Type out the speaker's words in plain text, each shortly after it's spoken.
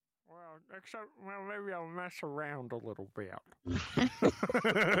Except, well, maybe I'll mess around a little bit.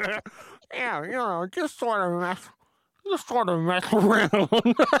 Yeah, just sort of mess around.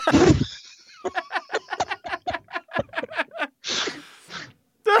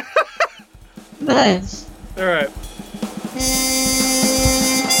 Nice. All right.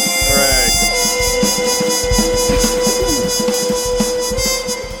 All right.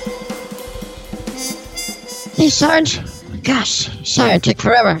 Hey, Sarge. Gosh, sorry it took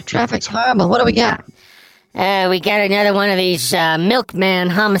forever. Traffic's horrible. What do we got? We got another one of these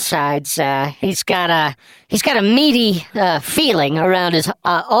milkman homicides. He's got a meaty feeling around his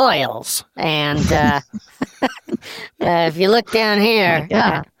oils, and if you look down here,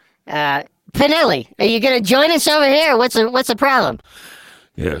 Pinelli, are you gonna join us over here? What's the problem?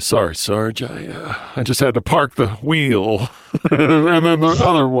 Yeah, sorry, Sarge. I just had to park the wheel, and then the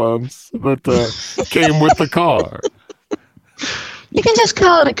other ones that came with the car. You can just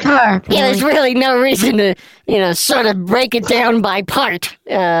call it a car. Yeah, there's really no reason to, sort of break it down by part.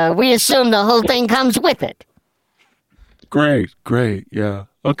 We assume the whole thing comes with it. Great, yeah,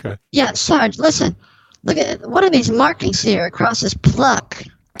 okay. Yeah, Sarge, listen. Look at what are these markings here across this pluck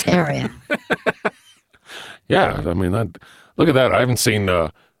area? Yeah, I mean, look at that. I haven't seen.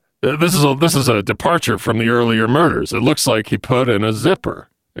 This is a departure from the earlier murders. It looks like he put in a zipper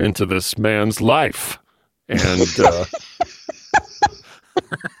into this man's life, and.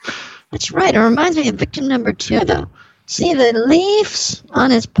 That's right. It reminds me of victim number 2, though. See the leaves on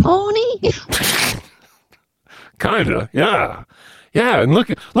his pony? Kinda, yeah. Yeah, and look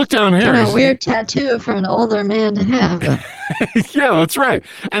down here. Kind of a weird tattoo for an older man to have. Yeah, that's right.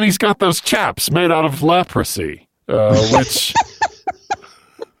 And he's got those chaps made out of leprosy, which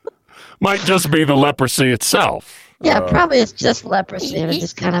might just be the leprosy itself. Yeah, probably it's just leprosy. It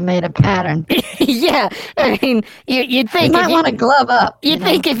just kind of made a pattern. Yeah, I mean, you'd think... You might want to glove up. You'd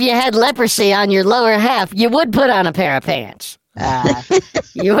think if you had leprosy on your lower half, you would put on a pair of pants.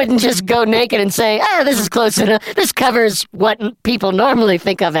 You wouldn't just go naked and say, this is close enough. This covers what people normally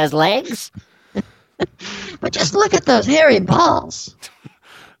think of as legs. But just look at those hairy balls.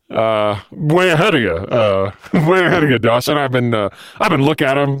 Way ahead of you, Dawson. I've been looking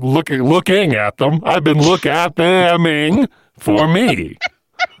at them. I've been look-at-theming for me.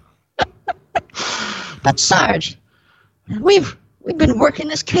 But Sarge, we've been working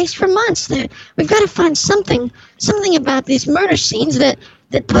this case for months. We've got to find something about these murder scenes that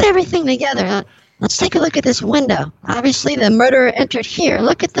put everything together. Let's take a look at this window. Obviously, the murderer entered here.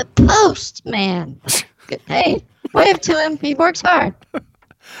 Look at the post, man. Hey, wave to him. He works hard.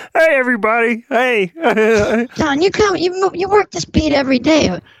 Hey, everybody. Hey. John, you work this beat every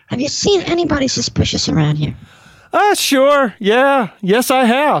day. Have you seen anybody suspicious around here? Sure. Yeah. Yes, I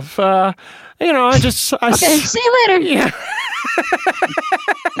have. Okay, see you later. Yeah.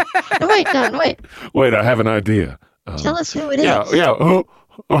 Wait, Don, wait. Wait, I have an idea. Tell us who it is. Yeah.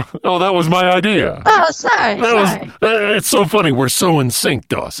 Oh, that was my idea. Oh, sorry. It's so funny. We're so in sync,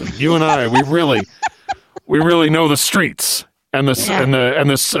 Dawson. You and I, we really know the streets. And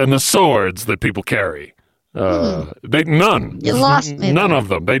the swords that people carry. None. You lost me. None of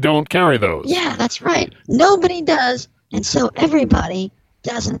them. They don't carry those. Yeah, that's right. Nobody does, and so everybody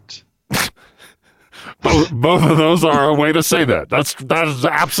doesn't. Both of those are a way to say that. That is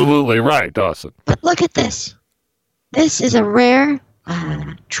absolutely right, Dawson. But look at this. This is a rare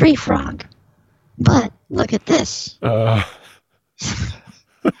tree frog. But look at this.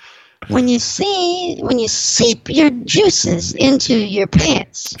 When you seep your juices into your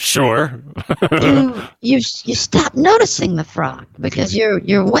pants, sure, you stop noticing the frog because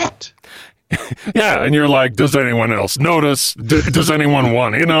you're wet. Yeah, and you're like, does anyone else notice? Does anyone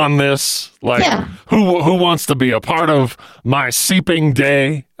want in on this? Like, yeah. Who wants to be a part of my seeping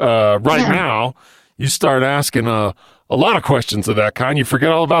day now? You start asking a lot of questions of that kind. You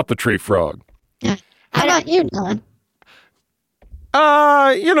forget all about the tree frog. Yeah. How about you, Don?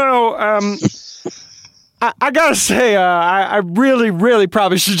 I gotta say, I really, really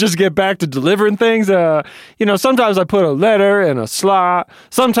probably should just get back to delivering things. Sometimes I put a letter in a slot.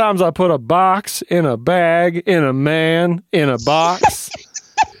 Sometimes I put a box in a bag, in a man, in a box.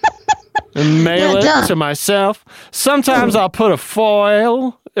 And mail it to myself. Sometimes I'll put a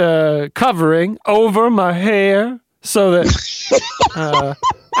foil covering over my hair so that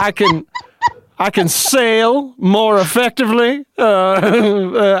I can sail more effectively.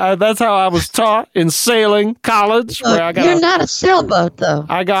 That's how I was taught in sailing college. You're not a sailboat, though.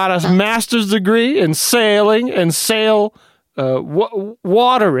 I got a master's degree in sailing and sail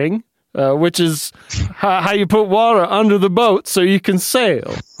watering, which is how you put water under the boat so you can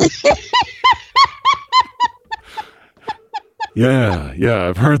sail. Yeah,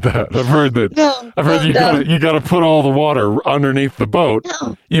 I've heard that. No, I've heard no, you gotta put all the water underneath the boat.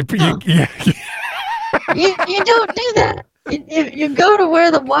 no. You You don't do that. You go to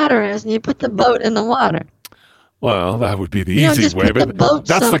where the water is and you put the boat in the water. well, that would be the You don't easy just way, put the but boat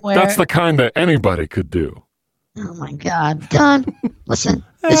that's somewhere. the kind that anybody could do. Oh my God, Don! Listen,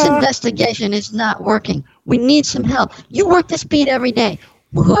 this investigation is not working. We need some help. You work this beat every day.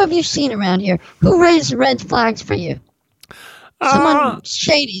 Who have you seen around here? Who raised red flags for you? Someone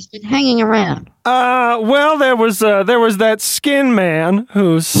shady's been hanging around. Well, there was that skin man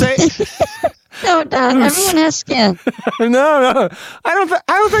who say. No, Don. Everyone has skin. No, I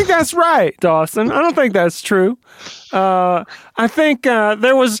don't think that's right, Dawson. I don't think that's true. I think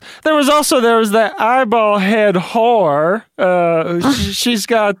there was that eyeball head whore. She's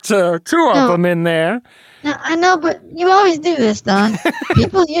got two of them in there. Now, I know, but you always do this, Don.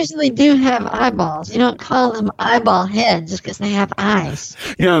 People usually do have eyeballs. You don't call them eyeball heads just because they have eyes.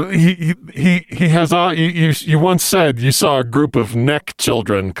 Yeah, he has. You once said you saw a group of neck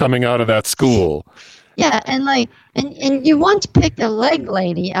children coming out of that school. Yeah, and you once picked a leg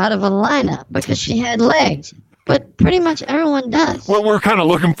lady out of a lineup because she had legs. But pretty much everyone does. What we're kind of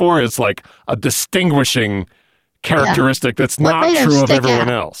looking for is like a distinguishing characteristic that's What not made her true of stick everyone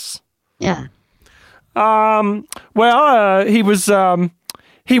out? else. Yeah. Well, he was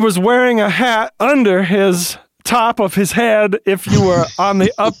wearing a hat under his top of his head if you were on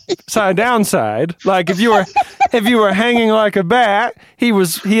the upside down side. Like if you were hanging like a bat, he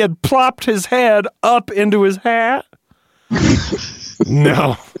had plopped his head up into his hat.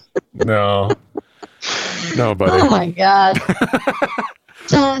 No, buddy. Oh my God.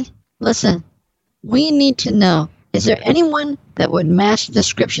 John, listen. We need to know. Is there anyone that would match the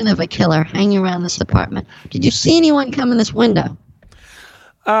description of a killer hanging around this apartment? Did you see anyone come in this window?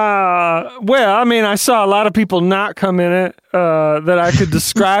 Well, I mean, I saw a lot of people not come in it that I could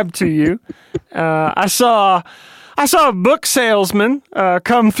describe to you. I saw a book salesman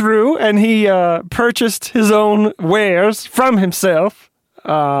come through, and he purchased his own wares from himself.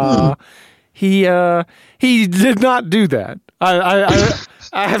 He did not do that.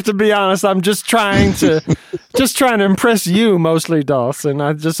 I have to be honest. I'm just trying to impress you mostly, Dawson.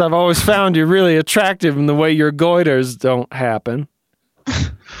 I've always found you really attractive in the way your goiters don't happen.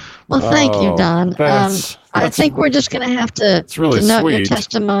 Well, thank you, Don. I that's- think we're just going to have to really note your sweet.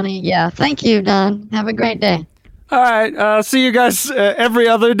 testimony. Yeah, thank you, Don. Have a great day. All right. See you guys every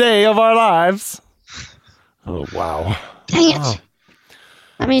other day of our lives. Oh wow. Dang it.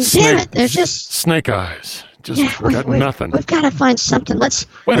 I mean, damn it. There's just... snake eyes. Just Yeah, got nothing. We've got to find something. Let's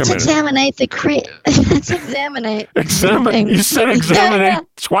minute. examine the let's examine. Examine. You said examine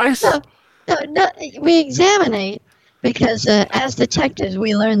twice. No, we examine because as detectives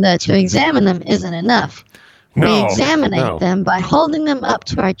we learned that to examine them isn't enough. No, we examine no. them by holding them up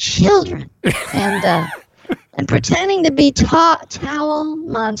to our children and pretending to be towel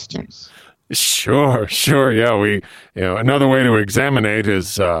monsters. Sure. Yeah, another way to examine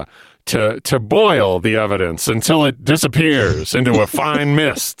is to boil the evidence until it disappears into a fine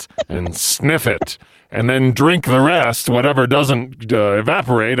mist and sniff and then drink the rest, whatever doesn't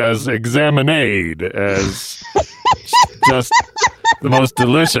evaporate, as examinade, as just the most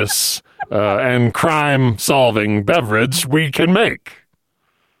delicious and crime-solving beverage we can make.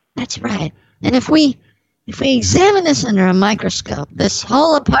 That's right. And if we examine this under a microscope, this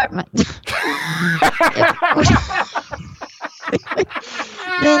whole apartment,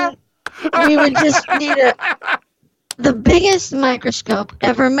 then we would just need the biggest microscope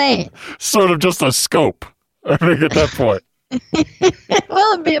ever made. Sort of just a scope, I think, at that point.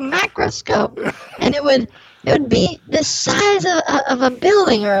 Well, it'd be a macroscope, and it would be the size of a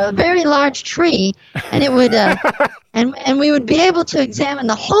building or a very large tree, and it would and we would be able to examine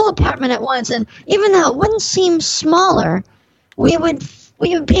the whole apartment at once. And even though it wouldn't seem smaller, we would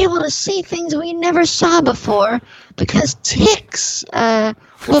be able to see things we never saw before because ticks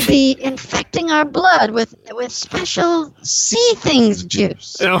will be infecting our blood with special see things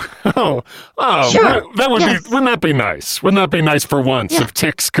juice. Sure. That would Yes. be. Wouldn't that be nice? Wouldn't that be nice for once Yeah. if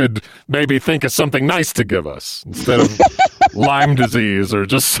ticks could maybe think of something nice to give us instead of Lyme disease or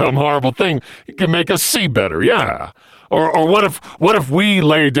just some horrible thing? It can make us see better. Yeah. Or what if we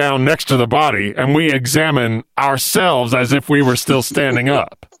lay down next to the body and we examine ourselves as if we were still standing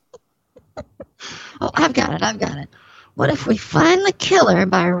up? Oh, I've got it. What if we find the killer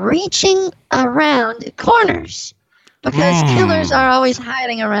by reaching around corners? Because killers are always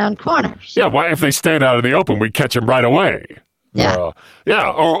hiding around corners. Yeah. Why if they stand out in the open, we catch them right away? Yeah.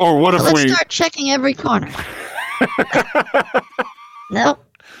 Yeah. Or what if So let's we? start checking every corner. Nope,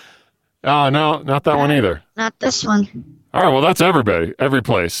 Oh no, not that one either. not this one. All right, well, that's every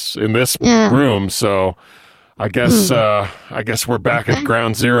place in this Yeah. room. So I guess we're back at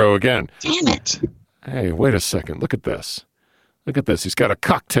ground zero again. Damn it. Hey, wait a second. Look at this. Look at this. He's got a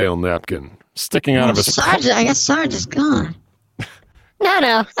cocktail napkin sticking out of his. Sarge, I guess Sarge is gone.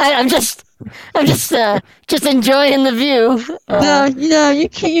 No. I'm just enjoying the view. No, you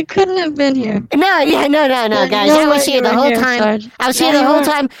can't. You couldn't have been here. No, guys. no I was way here you the were whole here, time. Sarge. I was Yeah, here the you whole were.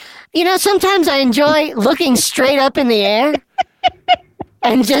 time. You know, sometimes I enjoy looking straight up in the air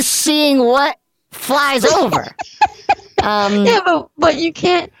and just seeing what flies over. Yeah, but you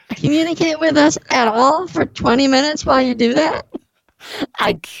can't communicate with us at all for 20 minutes while you do that.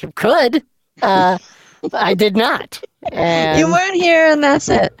 I could. I did not. And You weren't here, and that's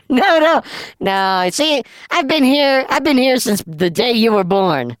it. No. See, I've been here since the day you were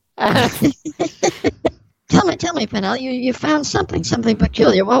born. Tell me, Pennell. You found something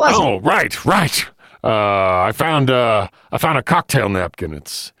peculiar. What was it? Oh, right. I found a cocktail napkin.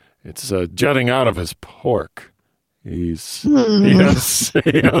 It's jutting out of his pork. He has a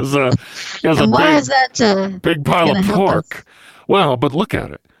And why is that? big pile gonna of help pork. Well, but look at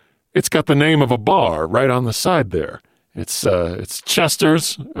it. It's got the name of a bar right on the side there. It's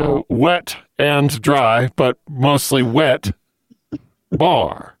Chester's wet and dry, but mostly wet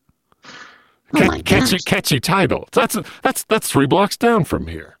bar. Oh my gosh. Catchy title. That's 3 blocks down from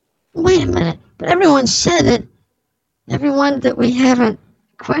here. Wait a minute. But everyone that we haven't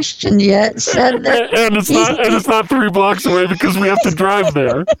questioned yet said that And it's not 3 blocks away because we have to drive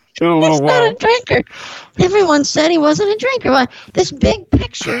there in a little he's not a while. drinker. Everyone said he wasn't a drinker. Well, this big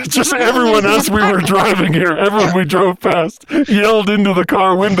picture. Just everyone as we were driving here, everyone we drove past yelled into the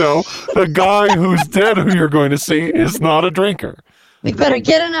car window, the guy who's dead who you're going to see is not a drinker. We better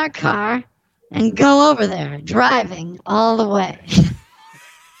get in our car and go over there, driving all the way.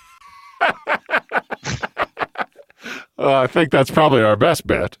 I think that's probably our best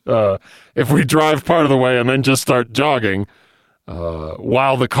bet. If we drive part of the way and then just start jogging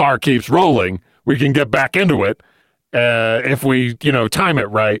while the car keeps rolling, we can get back into it if we, time it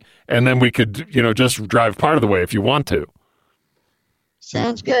right, and then we could, just drive part of the way if you want to.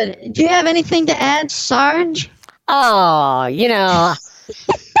 Sounds good. Do you have anything to add, Sarge? Oh,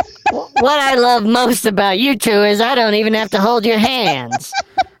 what I love most about you two is I don't even have to hold your hands.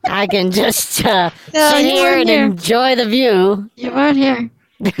 I can just sit you here weren't and here. enjoy the view. You weren't here.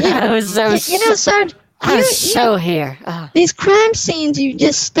 I was so, Sarge, I was so here. Oh, these crime scenes, you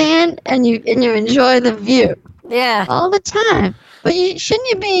just stand and you enjoy the view yeah. all the time. But shouldn't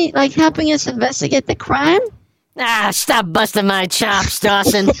you be like helping us investigate the crime? Stop busting my chops,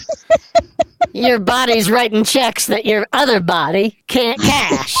 Dawson. Your body's writing checks that your other body can't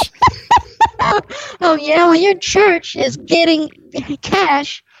cash. Oh yeah, well your church is getting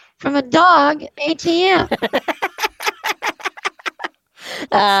cash from a dog ATM.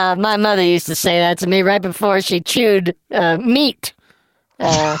 My mother used to say that to me right before she chewed meat.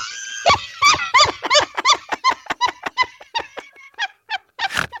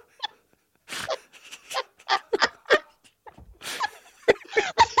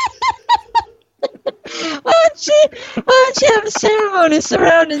 Why don't you have a ceremony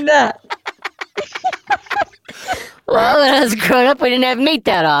surrounding that? Well, when I was growing up, we didn't have meat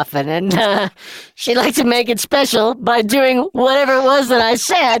that often, and she liked to make it special by doing whatever it was that I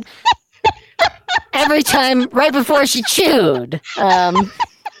said every time right before she chewed. Okay.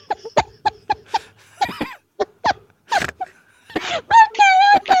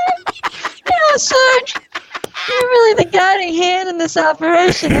 Sarge, you're really the guiding hand in this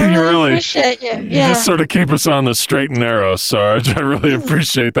operation. I You really really- appreciate you. You Yeah. just sort of keep us on the straight and narrow, Sarge. I really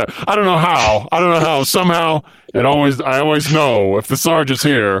appreciate that. I don't know how. Somehow, I always know if the Sarge is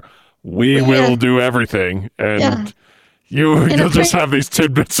here, we will do everything, and you'll just have these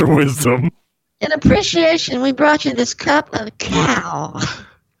tidbits of wisdom. In appreciation, we brought you this cup of cow.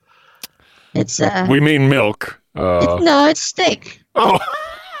 It's We mean milk. no, it's steak. Oh,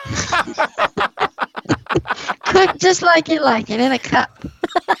 Cooked just like you like it in a cup.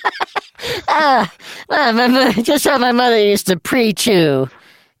 Well, just how my mother used to pre-chew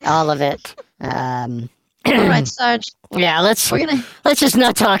all of it. All right, Sarge. Yeah, let's We're just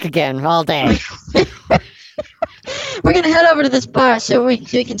not talk again all day. gonna head over to this bar so we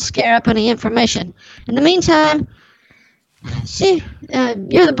can scare up any information. In the meantime, see,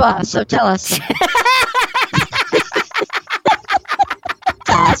 you're the boss, so tell us.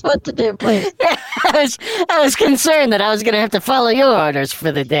 Tell us what to do, please. I was concerned that I was going to have to follow your orders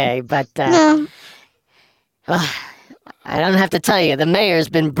for the day, but No, I don't have to tell you. The mayor's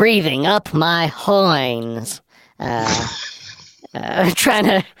been breathing up my horns, trying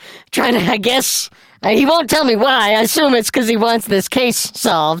to, I guess, He won't tell me why. I assume it's because he wants this case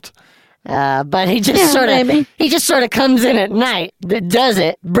solved. But he just sort of comes in at night, does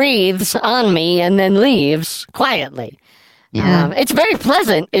it, breathes on me, and then leaves quietly. Yeah. It's very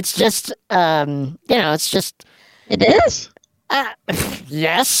pleasant. It's just, it's just. It is?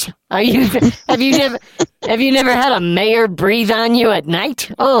 Yes. Have you never had a mayor breathe on you at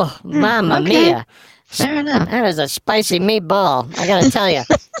night? Oh, mamma mia. Fair enough. That is a spicy meatball, I gotta tell you.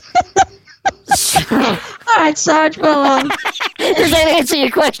 All right, Sarge, well, does that answer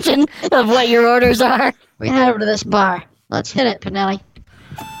your question of what your orders are? we head over to this bar. Let's hit it, Pinelli.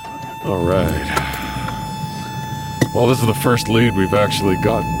 All right. Well, this is the first lead we've actually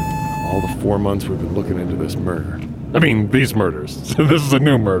gotten. All the 4 months we've been looking into this murder. I mean, these murders. This is a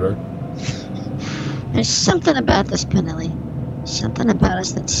new murder. There's something about this, Pinelli. Something about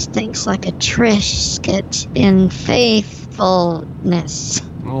us that stinks like a Trish skit in faithfulness.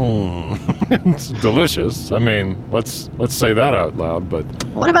 Oh, it's delicious. I mean, let's say that out loud. But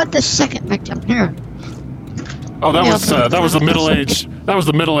What about this second victim here? oh, that was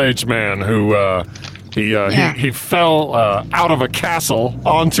the middle-aged man who he fell out of a castle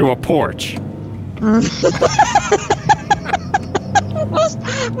onto a porch. Most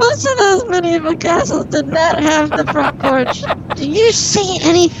of those medieval castles did not have the front porch. Do you see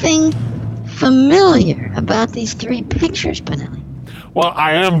anything familiar about these 3 pictures, Pinelli? Well,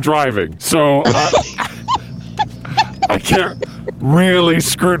 I am driving, so I can't really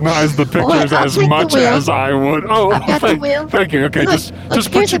scrutinize the pictures I'll as take the much wheel. as I would. Oh, I've got the wheel. Thank you. Okay, Look, just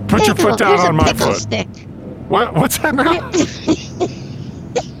here's put your foot down on my pickle foot. Stick. What's that now?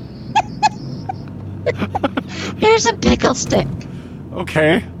 Here's a pickle stick.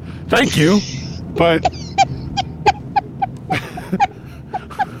 Okay, thank you, but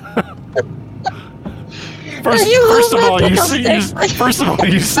first of all, you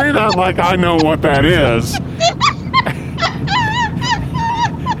say that like I know what that is,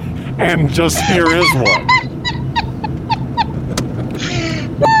 and just here is one.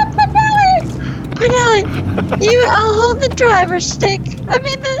 Pinelli, I'll hold the driver's stick. I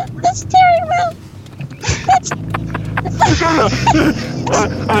mean, the steering wheel.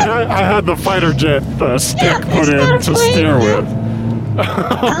 I had the fighter jet stick put in to steer with.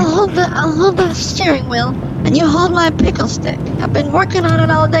 I'll hold the steering wheel, and you hold my pickle stick. I've been working on it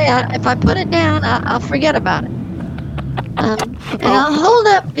all day. If I put it down, I'll forget about it. And I'll hold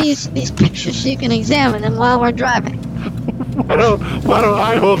up these pictures so you can examine them while we're driving. Why don't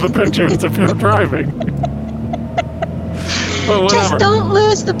I hold the pictures if you're driving? Well, Just don't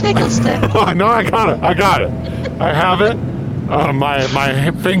lose the pickle stick. Oh, no, I got it. I have it.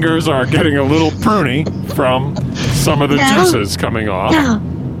 My fingers are getting a little pruny from some of the juices coming off.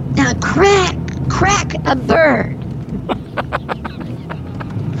 Now crack a bird.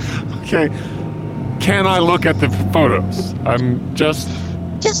 Okay. Can I look at the photos?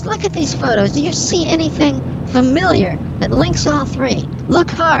 Just look at these photos. Do you see anything familiar that links all 3? Look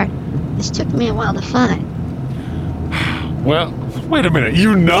hard. This took me a while to find. Well, wait a minute.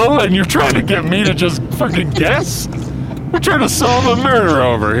 You know, and you're trying to get me to just fucking guess? We're trying to solve a murder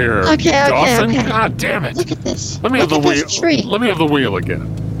over here. Okay. Dawson. God damn it. Look at this. Let me have the wheel. Tree. Let me have the wheel again.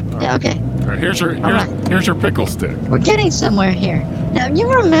 Yeah, okay. All right, here's your pickle stick. We're getting somewhere here. Now, you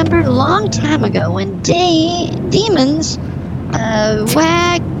remember a long time ago when demons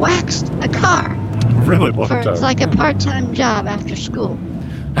waxed a car Really long for time. like a part-time job after school.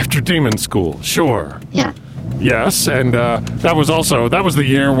 After demon school, sure. Yeah. Yes, and that was the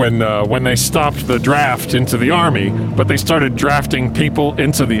year when they stopped the draft into the army, but they started drafting people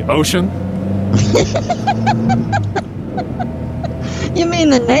into the ocean. You mean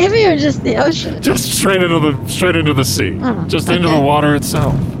the Navy or just the ocean? Just straight into the sea. Oh, Just into okay. the water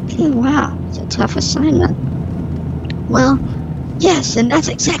itself. Wow, it's a tough assignment. Well, yes, and that's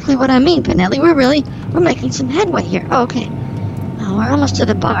exactly what I mean, Pinelli. We're making some headway here. Oh, okay. Oh, we're almost to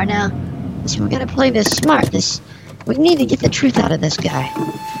the bar now. So we gotta play this smart. We need to get the truth out of this guy.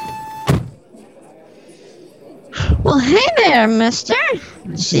 Well, hey there, mister.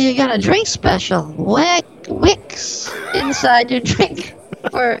 See, you got a drink special. Wicks inside your drink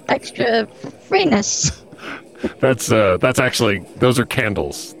for extra freeness. That's actually, those are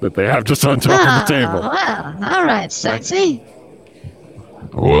candles that they have just on top of the table. Well, all right, sexy.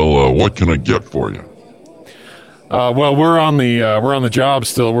 Well, what can I get for you? Well, we're on the job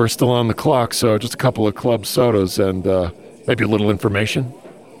still. We're still on the clock, so just a couple of club sodas and maybe a little information.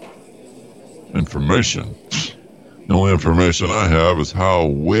 Information? The only information I have is how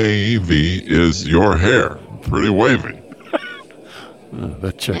wavy is your hair. Pretty wavy.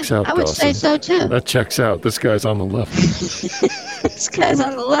 That checks out, I would Dawson. say so, too. That checks out. This guy's on the level. This guy's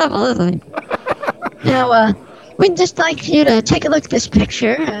on the level, isn't he? Now, we'd just like you to take a look at this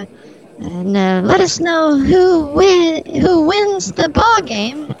picture and let us know who wins the ball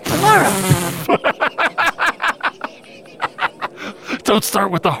game tomorrow. Don't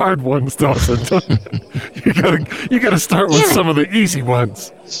start with the hard ones, Dawson. You gotta start with some of the easy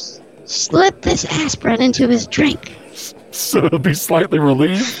ones. Slip this aspirin into his drink. So he'll be slightly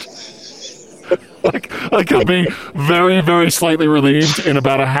relieved. like he'll be very, very slightly relieved in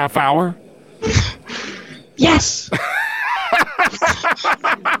about a half hour. Yes.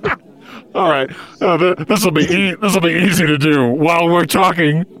 All right, this will be easy to do while we're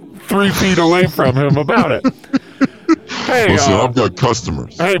talking 3 feet away from him about it. Hey, Listen, I've got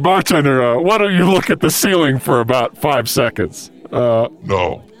customers. Hey, bartender, why don't you look at the ceiling for about 5 seconds?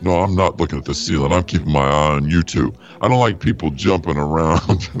 No, I'm not looking at the ceiling. I'm keeping my eye on you two. I don't like people jumping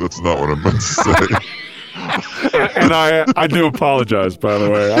around. That's not what I meant to say. And I do apologize, by the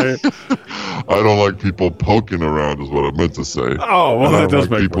way. I don't like people poking around is what I meant to say. Oh, well, that does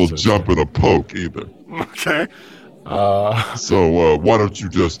like make people more sense. jumping a poke either. Okay. So why don't you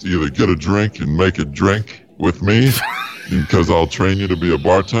just either get a drink and make a drink with me, because I'll train you to be a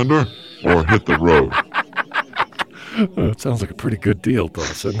bartender, or hit the road. It sounds like a pretty good deal,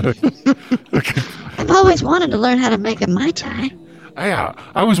 Dawson. I've always wanted to learn how to make a Mai Tai. Yeah,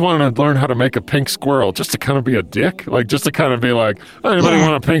 I always wanted to learn how to make a pink squirrel, just to kind of be a dick, like just to kind of be like, oh, anybody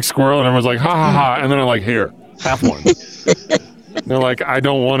want a pink squirrel? And everyone's like, ha ha ha, and then I'm like, here, have one. They're like, I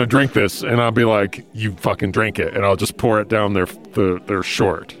don't want to drink this, and I'll be like, you fucking drink it, and I'll just pour it down their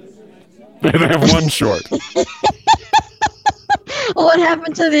short. They have one short. What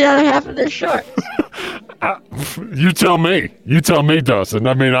happened to the other half of their short? You tell me. You tell me, Dawson.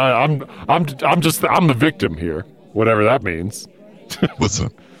 I mean, I'm the victim here, whatever that means.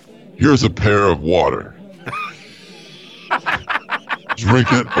 Listen, here's a pair of water.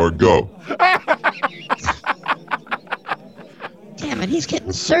 Drink it or go. Damn it, he's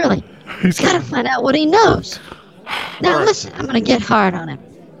getting surly. He's got to find out what he knows. Now listen, I'm going to get hard on him.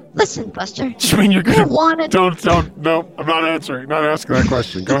 Listen, Buster. You mean you're gonna wanted? Don't. No, I'm not answering. Not asking that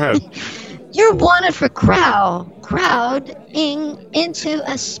question. Go ahead. You're wanted for crowding into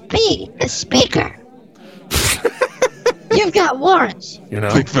a speaker. You've got warrants. You know.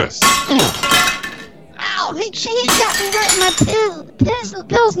 Take this. Ow! He got me right in my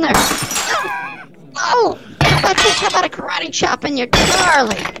pilsner. Oh! How about a karate chop in your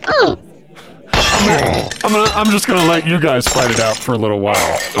Charlie? Oh! I'm just gonna let you guys fight it out for a little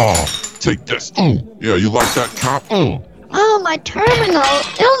while. Oh, take this. Yeah, you like that, cop? Oh, my terminal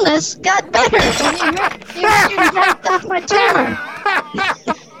illness got better when you knocked off my terror.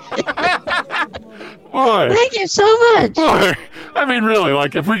 Boy. Thank you so much. Boy. I mean, really,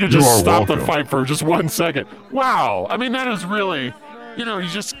 like, if we could just stop the welcome. fight for just 1 second. Wow. I mean, that is really,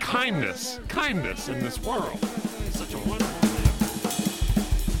 just kindness in this world. It's such a wonderful thing.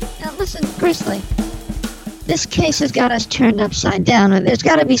 Now listen, Grizzly. This case has got us turned upside down, and there's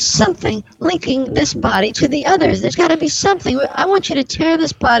got to be something linking this body to the others. There's got to be something. I want you to tear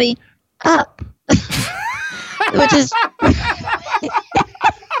this body up. Which is...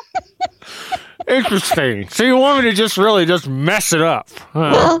 Interesting. So you want me to just mess it up?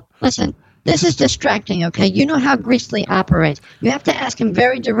 Huh? Well, listen, this is distracting, okay? You know how Greasley operates. You have to ask him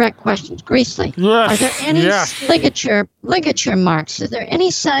very direct questions. Greasley, Yes, are there any yes. ligature marks? Is there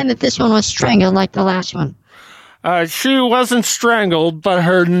any sign that this one was strangled like the last one? She wasn't strangled, but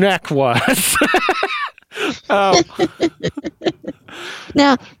her neck was.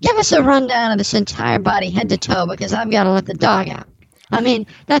 Now, give us a rundown of this entire body, head to toe, because I've got to let the dog out. I mean,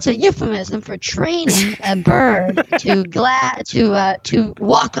 that's a euphemism for training a bird to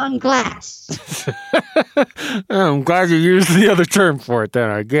walk on glass. I'm glad you used the other term for it then,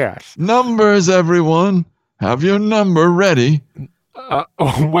 I guess. Numbers, everyone. Have your number ready. Oh,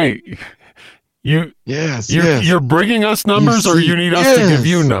 wait. Yes. You're bringing us numbers, or you need us to give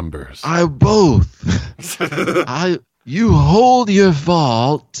you numbers? I both. You hold your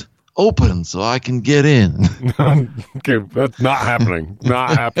vault open so I can get in. Okay, that's not happening.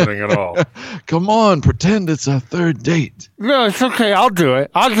 Not happening at all. Come on, pretend it's our third date. No, it's okay. I'll do it.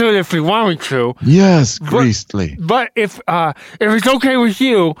 I'll do it if you want me to. Yes, Greasley. But if it's okay with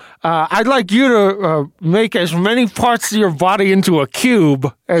you, I'd like you to make as many parts of your body into a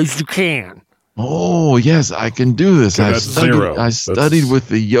cube as you can. Oh, yes, I can do this. Okay, that's zero. I studied with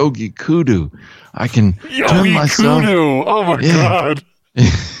the Yogi Kudu. I can turn Yogi myself. Kudu. Oh my God.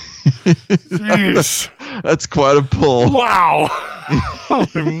 Jeez. That's quite a pull. Wow.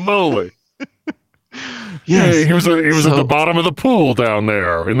 Holy moly. Yes. Hey, he was at the bottom of the pool down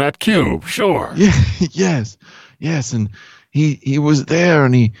there in that cube. Sure. Yeah, yes, and he was there,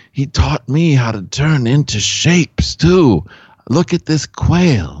 and he taught me how to turn into shapes too. Look at this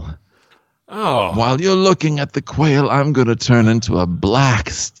quail. Oh. While you're looking at the quail, I'm going to turn into a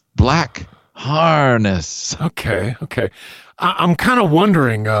black harness. Okay. I'm kind of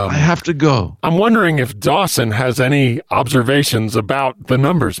wondering. I have to go. I'm wondering if Dawson has any observations about the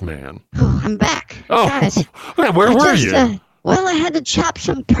numbers man. Oh, I'm back. Oh, Guys, where were you? Well, I had to chop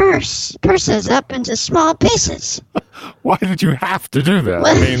some purses up into small pieces. Why did you have to do that?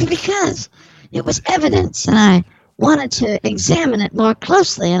 Well, because it was evidence, and I wanted to examine it more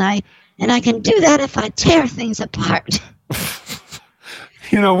closely, and I can do that if I tear things apart.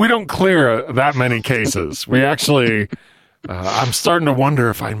 we don't clear that many cases. We actually, I'm starting to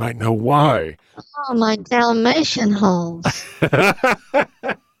wonder if I might know why. Oh, my Dalmatian holes.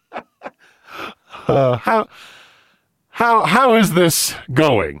 How is this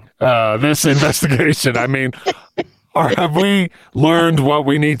going? This investigation? Have we learned what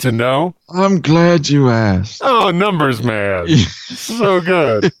we need to know? I'm glad you asked. Oh, numbers man. So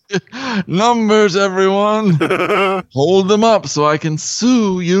good. Numbers, everyone. Hold them up so I can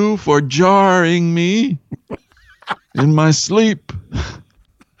sue you for jarring me in my sleep.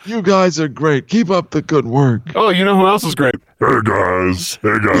 You guys are great. Keep up the good work. Oh, you know who else is great? Hey guys,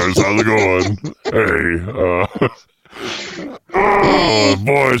 how's it going? Hey, oh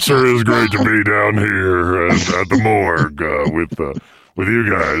boy, it sure is great to be down here at the morgue with you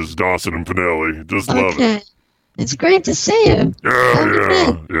guys, Dawson and Pinelli. Just love it. It's great to see you.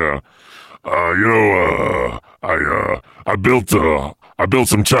 Yeah. I built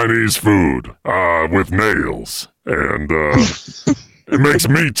some Chinese food with nails, and it makes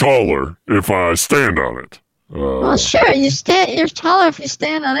me taller if I stand on it. Well, sure, you're taller if you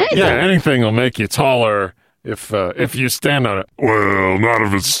stand on anything. Yeah, anything will make you taller if you stand on it. Well, not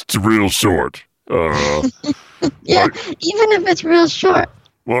if it's real short. Yeah, even if it's real short,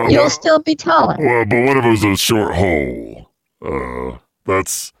 you'll still be taller. Well, but what if it was a short hole?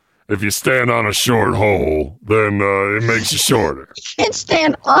 That's if you stand on a short hole, then it makes you shorter. You can't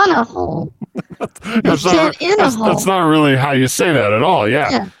stand on a hole. You stand in a hole. That's not really how you say that at all.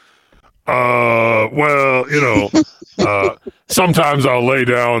 Yeah. Well, Sometimes I'll lay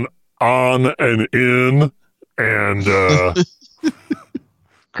down on and in, and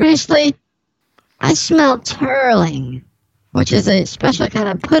Grizzly, I smell turling, which is a special kind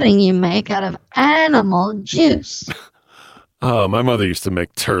of pudding you make out of animal juice. Oh, my mother used to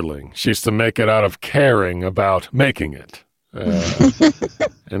make turling. She used to make it out of caring about making it.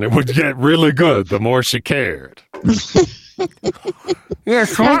 And it would get really good the more she cared.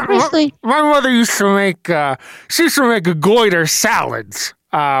 Yes, Grizzly. my mother used to make goiter salads.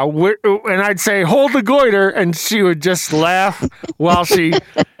 And I'd say, hold the goiter, and she would just laugh while she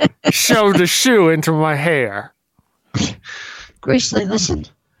shoved a shoe into my hair. Grizzly, listen.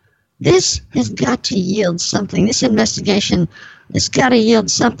 This has got to yield something. This investigation has got to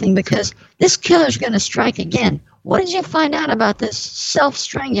yield something because this killer's going to strike again. What did you find out about this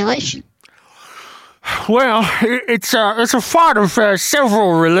self-strangulation? Well, it's a part of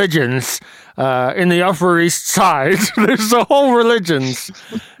several religions in the Upper East Side. There's a whole religions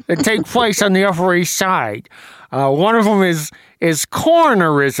that take place on the Upper East Side. One of them is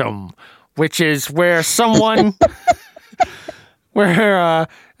coronerism, which is where someone where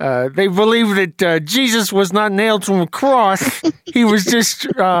they believe that Jesus was not nailed to a cross. He was just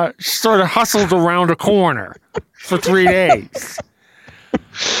sort of hustled around a corner for 3 days.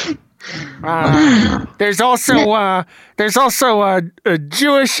 There's also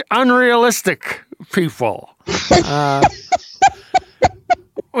Jewish unrealistic people,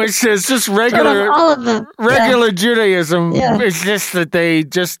 which is just regular Judaism. Yeah. It's just that they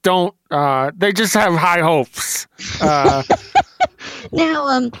just don't. They just have high hopes.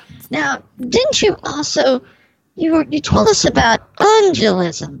 Now, didn't you also you told us about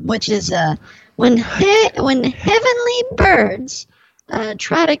angelism, which is when heavenly birds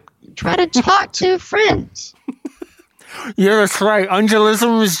try to talk to friends. Yeah, that's right.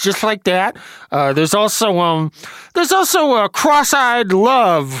 Angelism is just like that. There's also a cross-eyed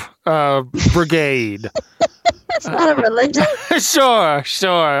love brigade. That's not a religion. Sure.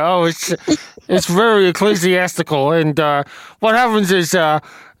 Oh, it's very ecclesiastical, and what happens is the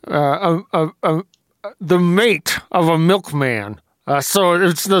mate of a milkman. So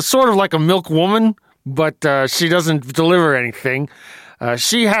it's sort of like a milkwoman, but she doesn't deliver anything.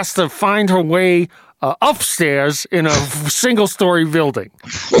 She has to find her way upstairs in a single-story building.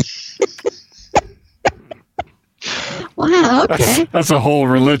 Wow, okay. That's a whole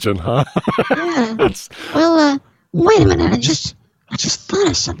religion, huh? Yeah. Well, wait a minute. I just thought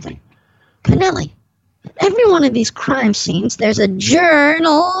of something. Pinelli, every one of these crime scenes, there's a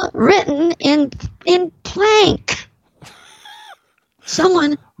journal written in plank.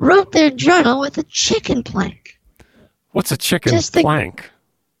 Someone wrote their journal with a chicken plank. What's a chicken plank?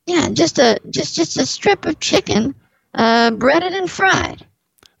 Yeah, just a strip of chicken, breaded and fried.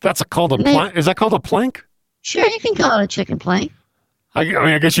 That's called a plank. Is that called a plank? Sure, you can call it a chicken plank. I mean,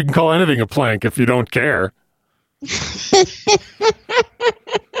 I guess you can call anything a plank if you don't care.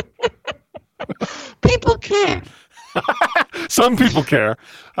 People care. Some people care.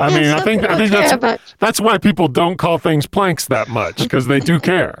 I think that's why people don't call things planks that much, because they do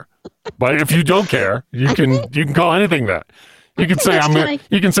care. But if you don't care, you can call anything that. You can say I'm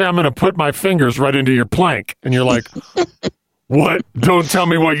going to put my fingers right into your plank, and you're like, what? Don't tell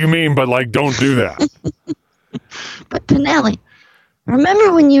me what you mean, but like, don't do that. But Pinelli,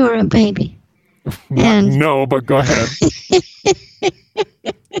 remember when you were a baby? And no, but go ahead.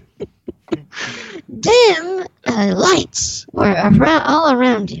 Dim lights were all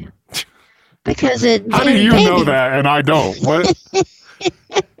around you. Because how do you know that and I don't? What?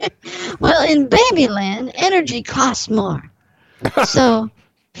 Well, in Babyland, energy costs more. So.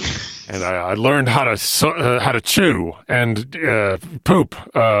 And I learned how to chew and poop,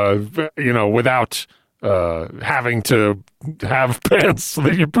 without having to have pants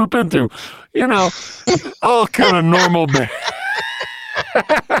that you poop into. All kind of normal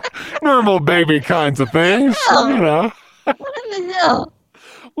baby kinds of things. What in the hell?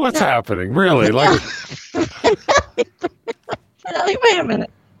 What's happening? Really? Like, wait a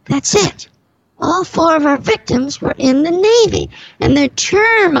minute. That's it. All 4 of our victims were in the Navy, and their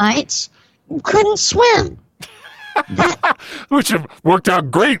termites couldn't swim. Which have worked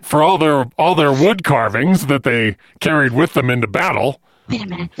out great for all their wood carvings that they carried with them into battle. Wait a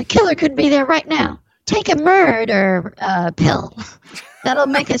minute. The killer could be there right now. Take a murder pill. That'll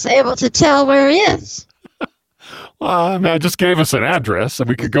make us able to tell where he is. Well, I just gave us an address, and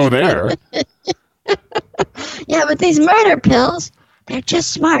we could go there. Yeah, but these murder pills, they're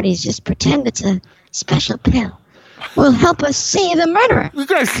just Smarties. Just pretend it's a special pill. Will help us see the murderer. You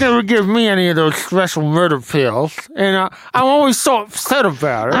guys never give me any of those special murder pills, and I'm always so upset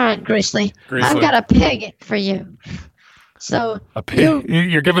about it. All right, Grizzly. I've got a pig for you. So a pig?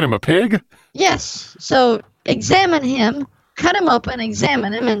 You're giving him a pig? Yes. So examine him, cut him open,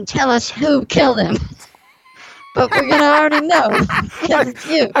 examine him, and tell us who killed him. But we're going to already know, because it's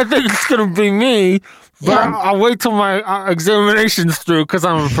you. I think it's going to be me, but Yeah. I'll wait till my examination's through, because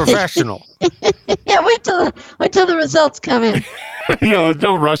I'm a professional. Yeah, wait till the results come in.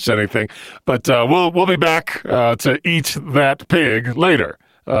 Don't rush anything. But we'll be back to eat that pig later.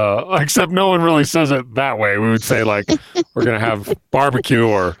 Except no one really says it that way. We would say, like, we're going to have barbecue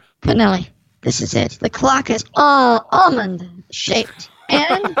or... Pinelli, this is it. The clock is all almond-shaped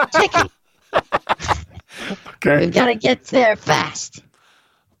and ticking. Okay. We've got to get there fast.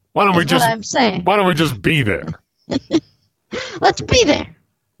 Why don't we That's what I'm saying. Why don't we just be there? Let's be there.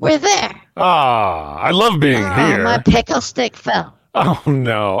 We're there. Ah, I love being here. My pickle stick fell. Oh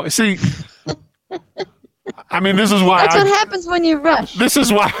no! See, I mean, this is why That's what happens when you rush. This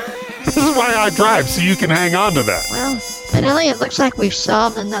is why I drive, so you can hang on to that. Well, Pinelli, it looks like we've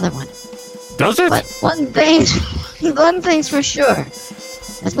solved another one. Does it? But one thing's for sure.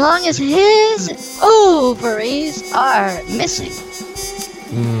 As long as his ovaries are missing,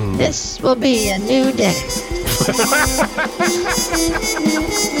 this will be a new day.